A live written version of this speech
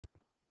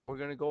We're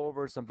going to go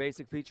over some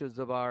basic features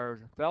of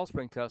our valve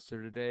spring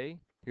tester today.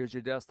 Here's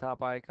your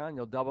desktop icon.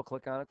 You'll double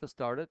click on it to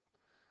start it.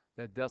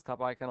 That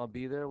desktop icon will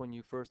be there when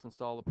you first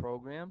install the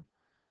program.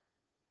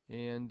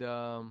 And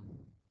what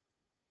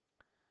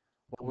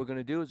we're going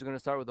to do is we're going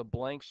to start with a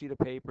blank sheet of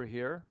paper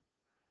here.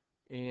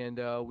 And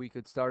we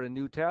could start a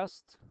new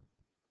test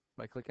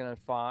by clicking on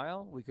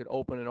File. We could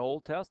open an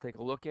old test, take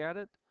a look at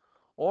it.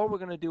 Or we're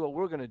going to do what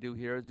we're going to do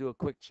here is do a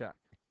quick check.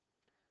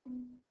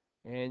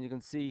 And you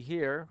can see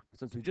here,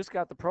 since we just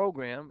got the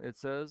program, it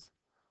says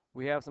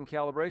we have some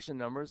calibration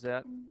numbers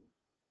that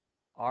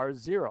are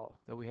 0,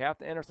 that we have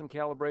to enter some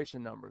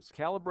calibration numbers.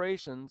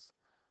 Calibrations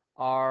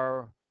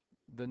are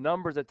the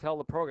numbers that tell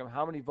the program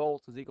how many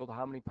volts is equal to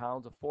how many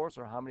pounds of force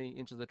or how many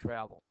inches of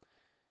travel.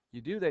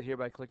 You do that here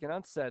by clicking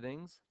on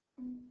Settings,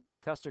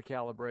 Tester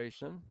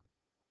Calibration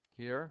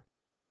here,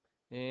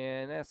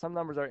 and some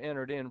numbers are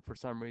entered in for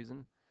some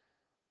reason.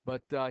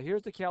 But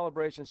here's the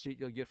calibration sheet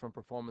you'll get from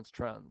Performance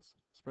Trends.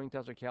 Spring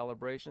Tester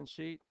Calibration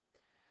Sheet.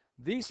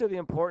 These are the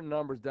important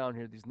numbers down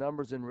here, these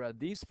numbers in red.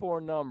 These 4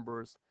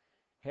 numbers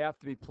have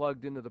to be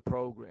plugged into the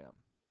program.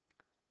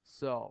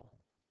 So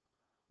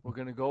we're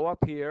going to go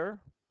up here,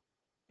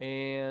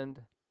 and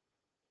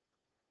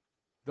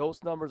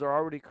those numbers are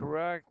already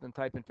correct, and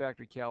type in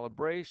factory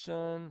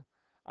calibration.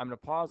 I'm going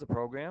to pause the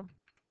program.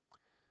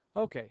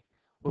 Okay,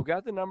 we've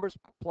got the numbers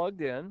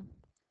plugged in,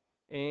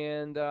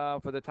 and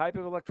for the type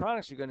of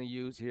electronics you're going to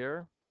use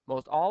here,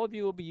 most all of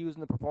you will be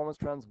using the Performance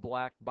Trends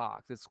black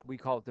box. We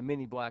call it the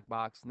mini black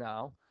box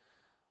now,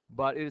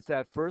 but it's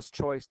that first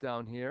choice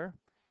down here.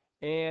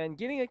 And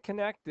getting it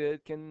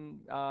connected can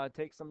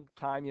take some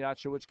time. You're not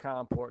sure which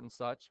COM port and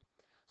such.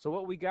 So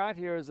what we got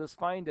here is this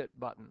Find It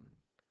button.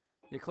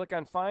 You click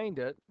on Find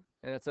It,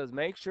 and it says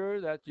make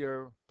sure that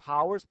your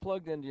power's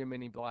plugged into your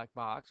mini black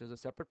box. There's a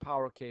separate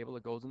power cable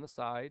that goes in the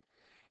side,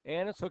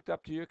 and it's hooked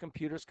up to your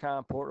computer's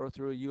COM port or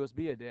through a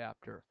USB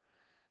adapter.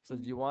 So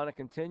do you want to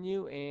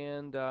continue?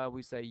 And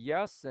we say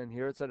yes, and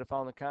here it said I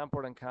found the COM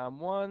port on COM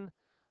 1,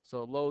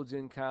 so it loads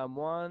in COM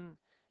 1,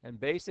 and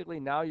basically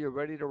now you're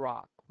ready to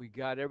rock. We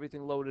got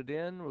everything loaded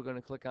in. We're going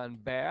to click on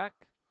Back.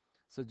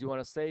 So do you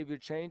want to save your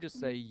changes?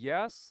 Say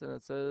yes, and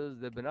it says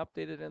they've been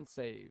updated and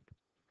saved.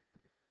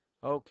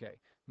 Okay,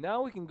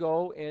 now we can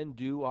go and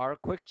do our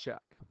quick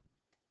check.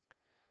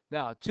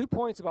 Now, 2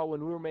 points about when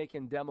we were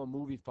making demo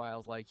movie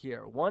files like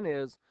here. One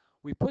is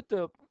we put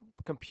the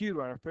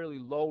computer on a fairly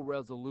low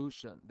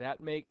resolution. That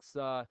makes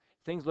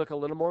things look a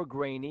little more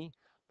grainy,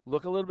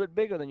 look a little bit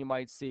bigger than you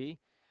might see,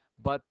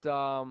 but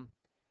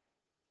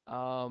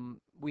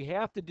we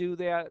have to do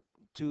that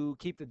to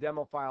keep the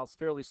demo files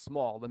fairly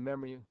small, the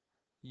memory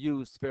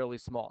used fairly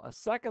small. A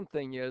second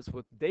thing is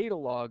with data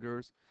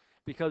loggers,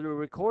 because we're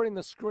recording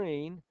the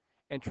screen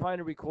and trying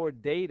to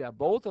record data,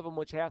 both of them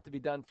which have to be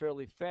done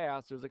fairly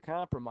fast, there's a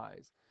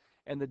compromise.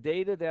 And the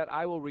data that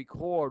I will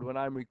record when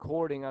I'm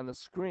recording on the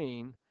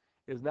screen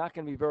is not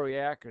going to be very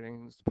accurate,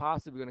 and it's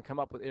possibly going to come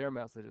up with error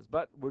messages.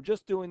 But we're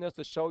just doing this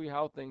to show you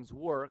how things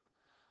work,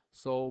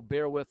 so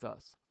bear with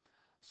us.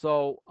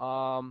 So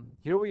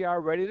here we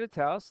are ready to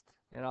test,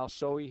 and I'll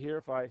show you here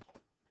if I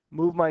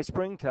move my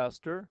spring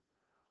tester.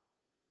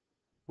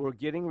 We're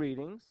getting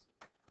readings,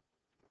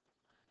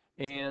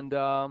 and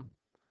I'm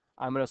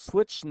going to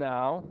switch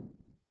now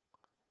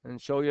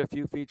and show you a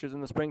few features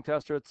in the spring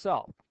tester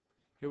itself.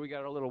 Here we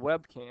got our little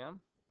webcam,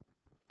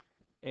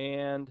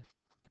 and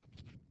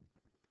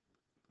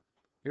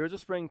here's a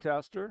spring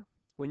tester.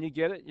 When you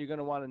get it, you're going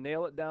to want to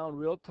nail it down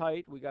real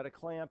tight. We got a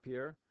clamp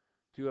here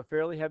to a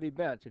fairly heavy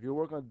bench. If you're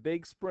working with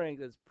big springs,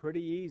 it's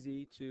pretty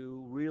easy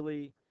to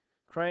really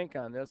crank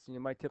on this, and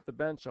you might tip the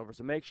bench over.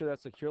 So make sure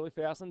that's securely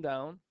fastened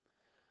down.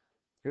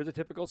 Here's a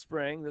typical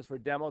spring. This for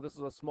demo. This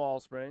is a small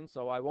spring,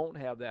 so I won't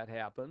have that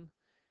happen.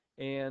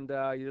 And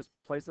you just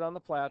place it on the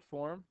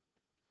platform.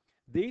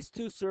 These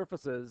two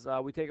surfaces,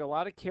 we take a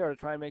lot of care to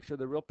try and make sure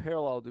they're real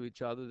parallel to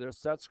each other. There's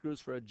set screws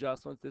for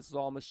adjustments. This is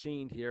all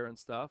machined here and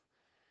stuff.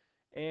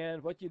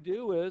 And what you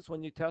do is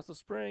when you test the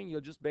spring,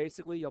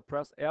 you'll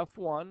press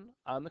F1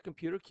 on the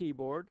computer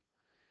keyboard.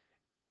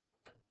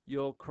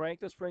 You'll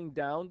crank the spring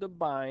down to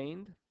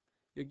bind.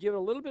 You'll give it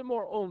a little bit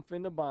more oomph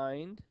in the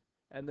bind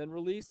and then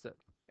release it.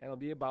 And it'll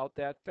be about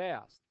that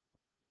fast.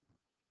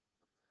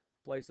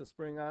 Place the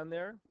spring on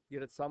there,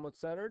 get it somewhat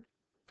centered.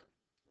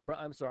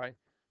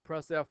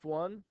 Press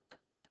F1,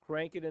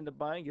 crank it into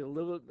bind, get a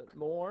little bit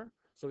more.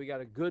 So we got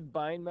a good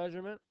bind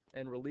measurement,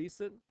 and release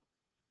it,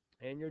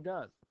 and you're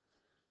done.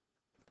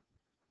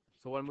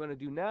 So what I'm going to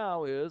do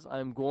now is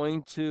I'm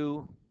going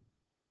to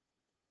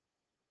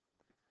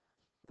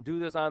do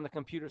this on the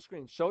computer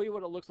screen. Show you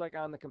what it looks like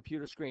on the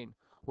computer screen.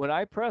 When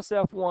I press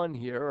F1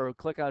 here, or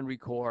click on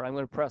record, I'm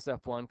going to press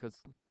F1 because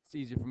it's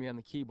easier for me on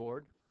the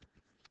keyboard.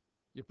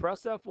 You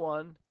press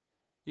F1,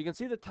 you can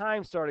see the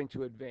time starting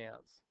to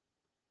advance.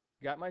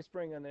 Got my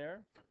spring in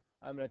there.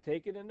 I'm going to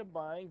take it into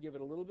bind, give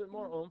it a little bit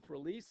more oomph,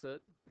 release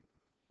it,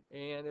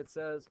 and it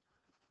says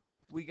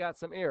we got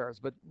some errors.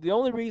 But the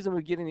only reason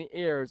we're getting the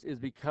errors is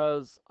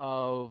because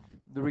of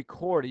the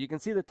recorder. You can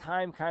see the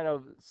time kind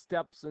of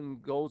steps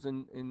and goes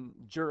in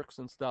jerks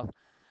and stuff.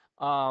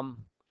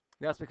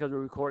 That's because we're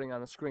recording on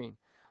the screen.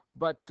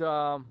 But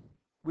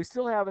we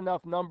still have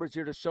enough numbers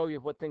here to show you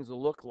what things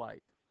will look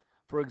like.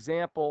 For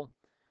example,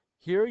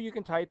 here you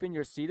can type in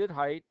your seated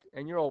height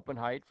and your open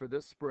height for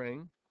this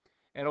spring,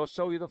 and it'll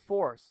show you the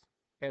force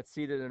at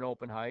seated and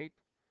open height.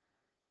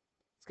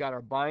 It's got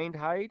our bind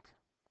height.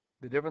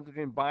 The difference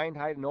between bind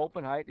height and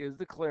open height is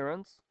the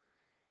clearance.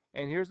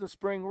 And here's the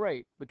spring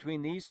rate.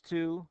 Between these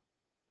two,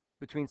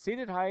 between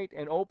seated height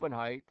and open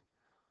height,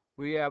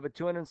 we have a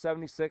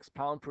 276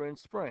 pound per inch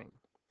spring.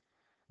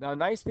 Now, a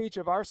nice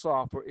feature of our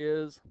software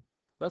is,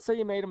 let's say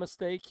you made a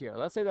mistake here.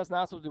 Let's say that's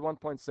not supposed to be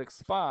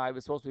 1.65,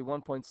 it's supposed to be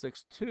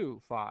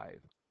 1.625.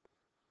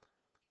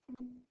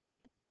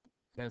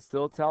 And it's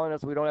still telling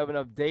us we don't have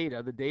enough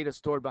data. The data is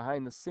stored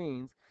behind the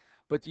scenes.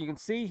 But you can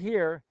see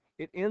here,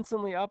 it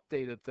instantly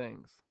updated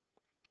things.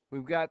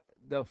 We've got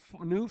the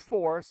new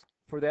force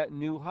for that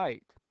new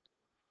height.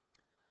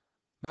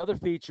 Another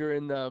feature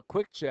in the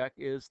quick check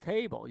is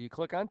table. You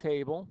click on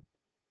table,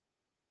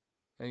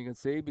 and you can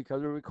see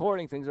because we're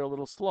recording, things are a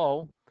little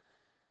slow.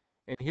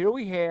 And here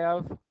we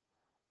have,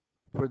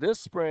 for this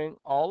spring,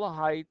 all the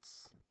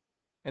heights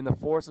and the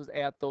forces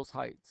at those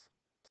heights.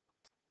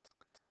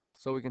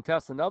 So we can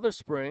test another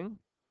spring,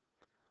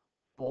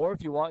 or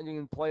if you want, you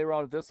can play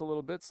around with this a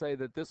little bit, say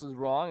that this is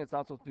wrong. It's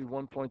not supposed to be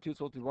 1.2, it's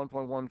supposed to be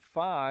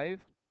 1.15.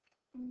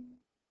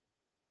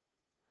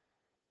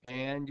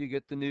 And you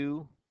get the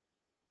new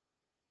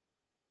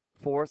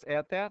force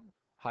at that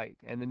height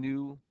and the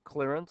new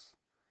clearance.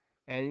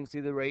 And you can see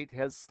the rate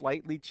has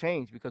slightly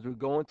changed because we're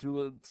going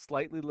through a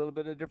slightly little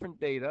bit of different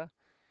data,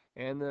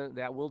 and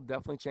that will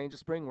definitely change the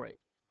spring rate.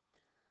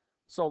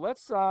 So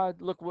let's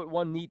look at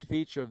one neat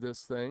feature of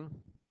this thing.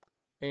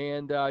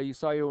 And you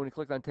saw here when you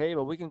clicked on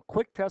table, we can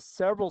quick test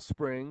several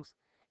springs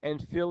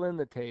and fill in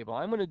the table.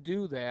 I'm going to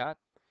do that.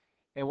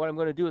 And what I'm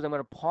going to do is I'm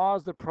going to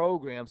pause the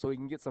program so we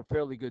can get some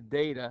fairly good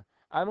data.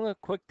 I'm going to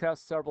quick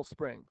test several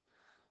springs.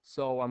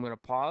 So I'm going to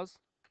pause.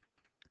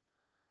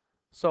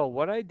 So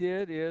what I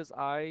did is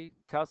I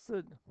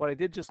tested, what I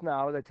did just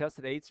now is I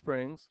tested 8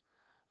 springs.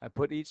 I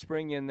put each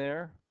spring in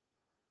there,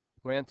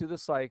 ran through the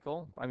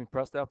cycle.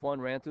 Pressed F1,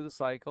 ran through the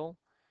cycle.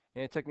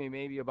 And it took me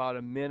maybe about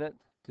a minute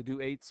to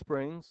do 8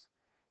 springs.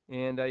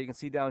 And you can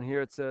see down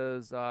here it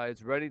says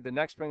it's ready. The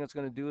next spring it's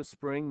going to do is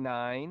spring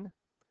 9.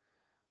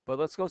 But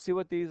let's go see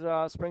what these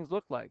springs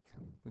look like.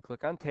 We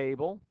click on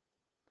table.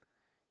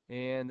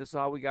 And this is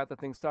how we got the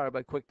thing started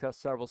by quick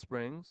test several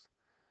springs.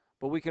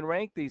 But we can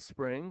rank these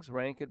springs,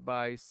 rank it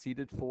by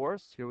seated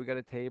force. Here we got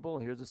a table.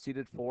 Here's the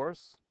seated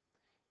force.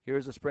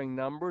 Here's the spring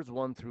numbers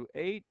 1 through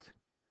 8.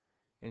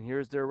 And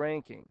here's their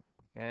ranking.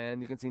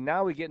 And you can see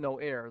now we get no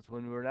errors.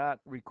 When we're not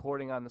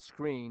recording on the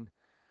screen,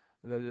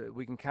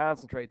 we can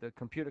concentrate, the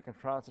computer can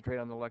concentrate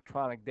on the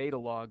electronic data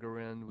logger,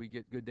 and we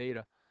get good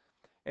data.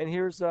 And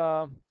here's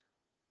the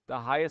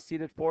highest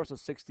seated force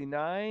was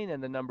 69,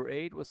 and the number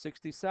 8 was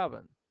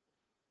 67.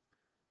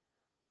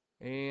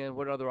 And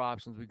what other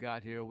options we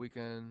got here? We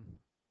can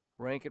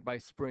rank it by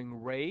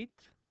spring rate,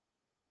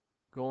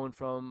 going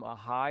from a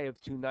high of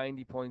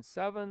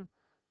 290.7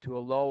 to a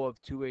low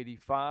of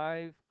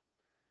 285.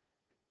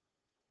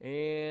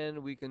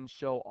 And we can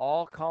show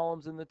all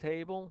columns in the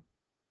table.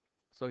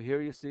 So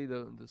here you see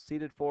the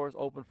seated force,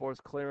 open force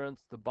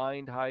clearance, the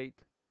bind height,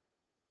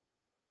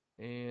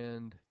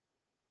 and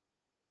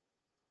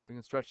we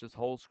can stretch this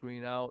whole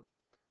screen out,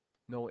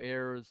 no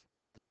errors.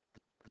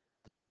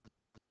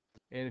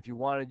 And if you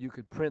wanted, you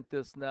could print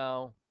this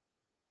now.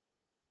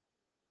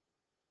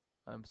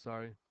 I'm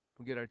sorry,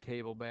 we'll get our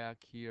table back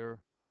here.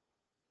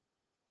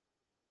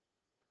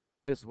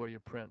 This is where you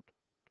print.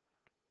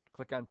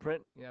 Click on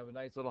print, you have a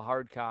nice little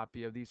hard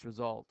copy of these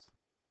results.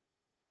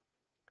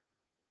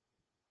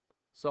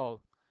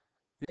 So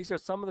these are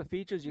some of the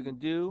features you can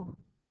do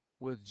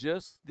with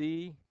just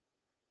the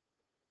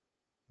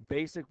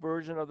basic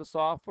version of the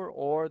software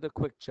or the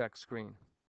quick check screen.